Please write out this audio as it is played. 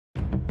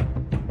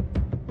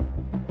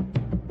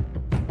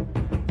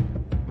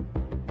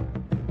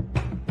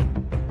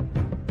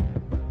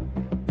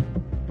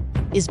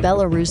Is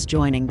Belarus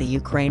joining the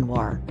Ukraine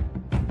war?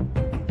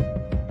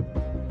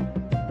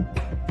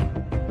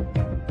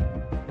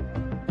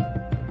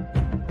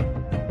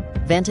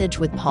 Vantage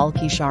with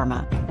Palki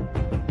Sharma.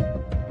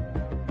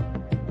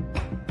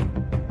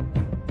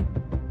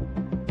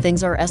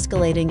 Things are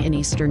escalating in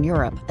Eastern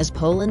Europe as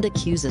Poland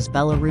accuses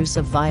Belarus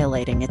of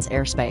violating its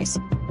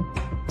airspace.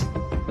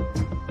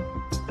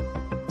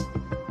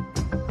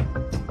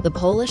 The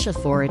Polish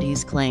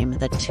authorities claim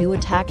that 2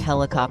 attack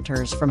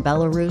helicopters from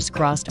Belarus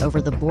crossed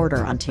over the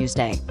border on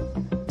Tuesday.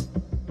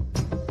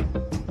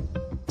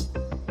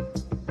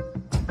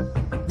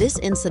 This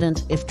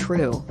incident, if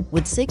true,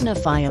 would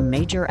signify a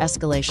major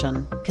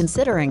escalation,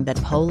 considering that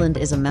Poland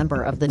is a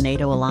member of the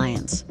NATO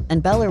alliance,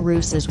 and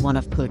Belarus is one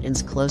of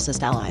Putin's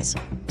closest allies.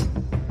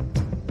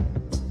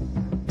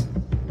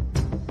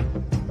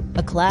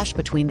 A clash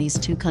between these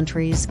two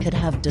countries could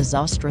have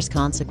disastrous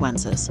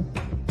consequences.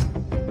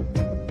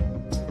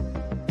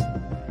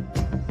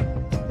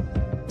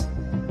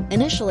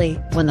 Initially,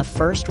 when the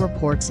first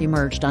reports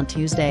emerged on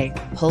Tuesday,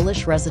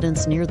 Polish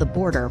residents near the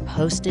border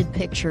posted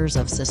pictures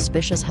of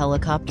suspicious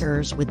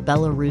helicopters with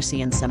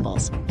Belarusian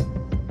symbols.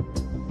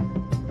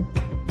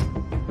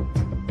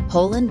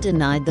 Poland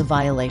denied the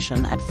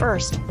violation at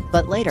first,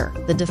 but later,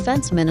 the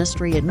Defense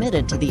Ministry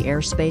admitted to the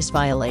airspace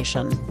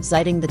violation,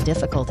 citing the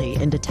difficulty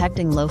in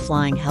detecting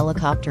low-flying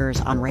helicopters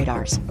on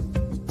radars.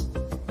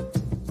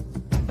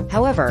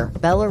 However,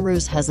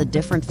 Belarus has a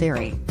different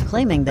theory,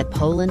 claiming that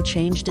Poland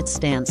changed its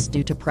stance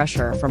due to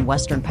pressure from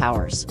Western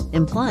powers,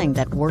 implying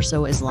that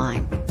Warsaw is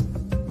lying.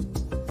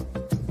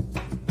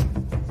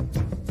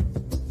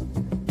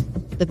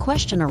 The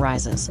question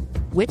arises: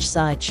 which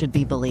side should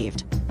be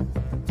believed?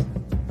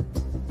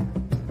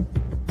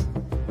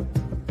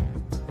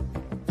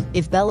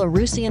 If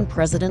Belarusian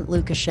President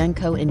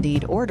Lukashenko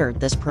indeed ordered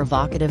this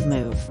provocative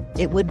move,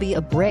 it would be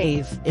a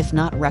brave, if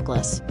not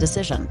reckless,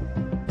 decision.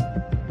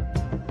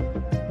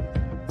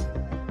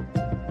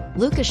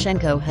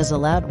 Lukashenko has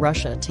allowed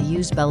Russia to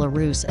use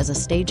Belarus as a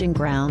staging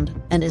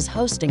ground and is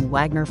hosting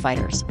Wagner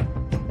fighters.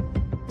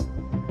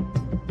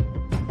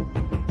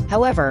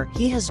 However,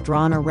 he has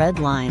drawn a red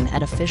line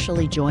at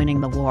officially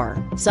joining the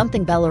war,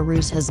 something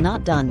Belarus has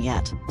not done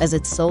yet, as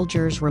its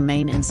soldiers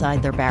remain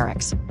inside their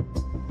barracks.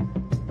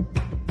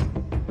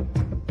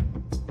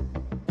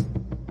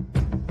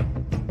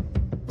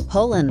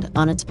 Poland,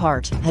 on its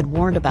part, had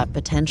warned about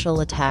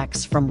potential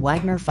attacks from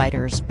Wagner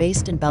fighters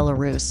based in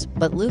Belarus,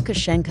 but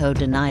Lukashenko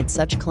denied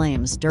such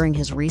claims during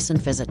his recent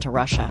visit to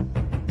Russia.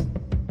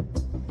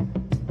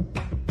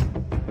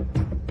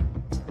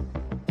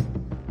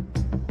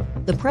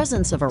 The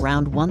presence of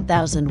around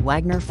 1,000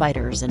 Wagner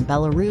fighters in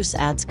Belarus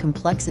adds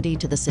complexity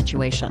to the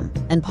situation,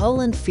 and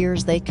Poland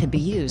fears they could be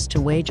used to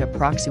wage a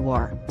proxy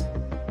war.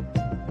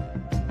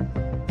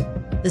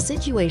 The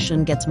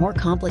situation gets more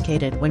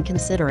complicated when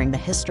considering the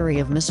history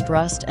of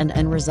mistrust and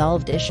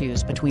unresolved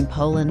issues between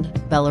Poland,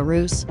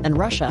 Belarus, and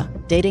Russia,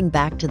 dating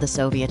back to the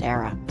Soviet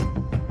era.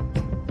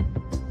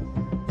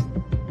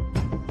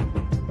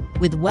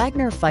 With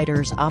Wagner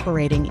fighters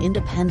operating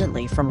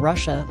independently from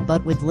Russia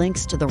but with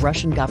links to the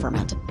Russian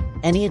government,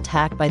 any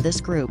attack by this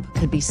group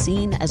could be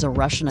seen as a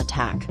Russian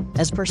attack,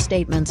 as per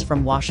statements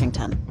from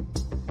Washington.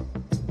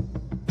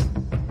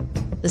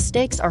 The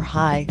stakes are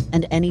high,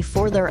 and any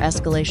further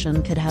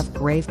escalation could have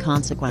grave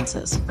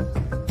consequences.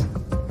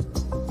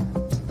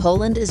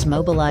 Poland is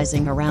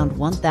mobilizing around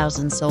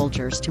 1,000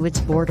 soldiers to its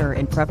border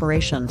in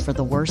preparation for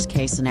the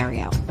worst-case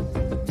scenario.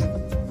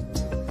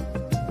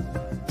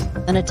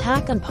 An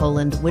attack on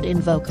Poland would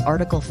invoke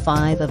Article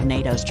 5 of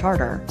NATO's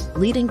charter,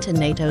 leading to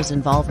NATO's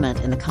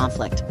involvement in the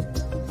conflict.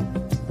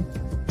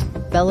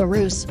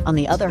 Belarus, on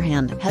the other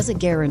hand, has a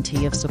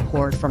guarantee of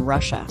support from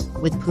Russia,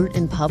 with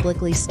Putin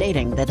publicly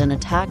stating that an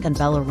attack on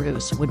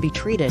Belarus would be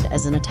treated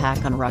as an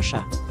attack on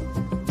Russia.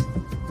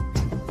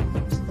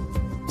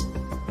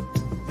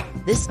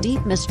 This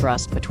deep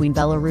mistrust between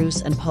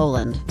Belarus and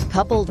Poland,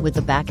 coupled with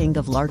the backing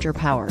of larger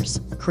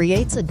powers,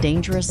 creates a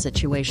dangerous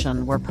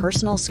situation where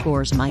personal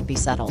scores might be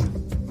settled.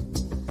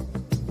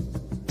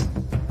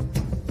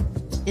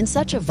 In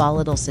such a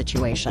volatile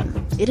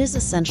situation, it is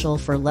essential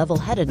for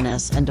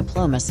level-headedness and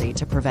diplomacy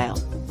to prevail.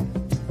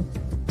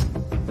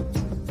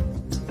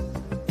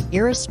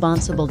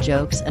 Irresponsible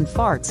jokes and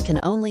farts can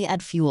only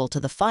add fuel to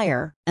the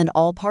fire, and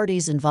all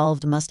parties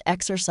involved must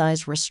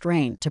exercise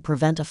restraint to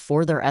prevent a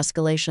further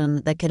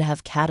escalation that could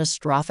have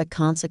catastrophic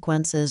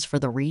consequences for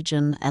the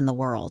region and the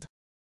world.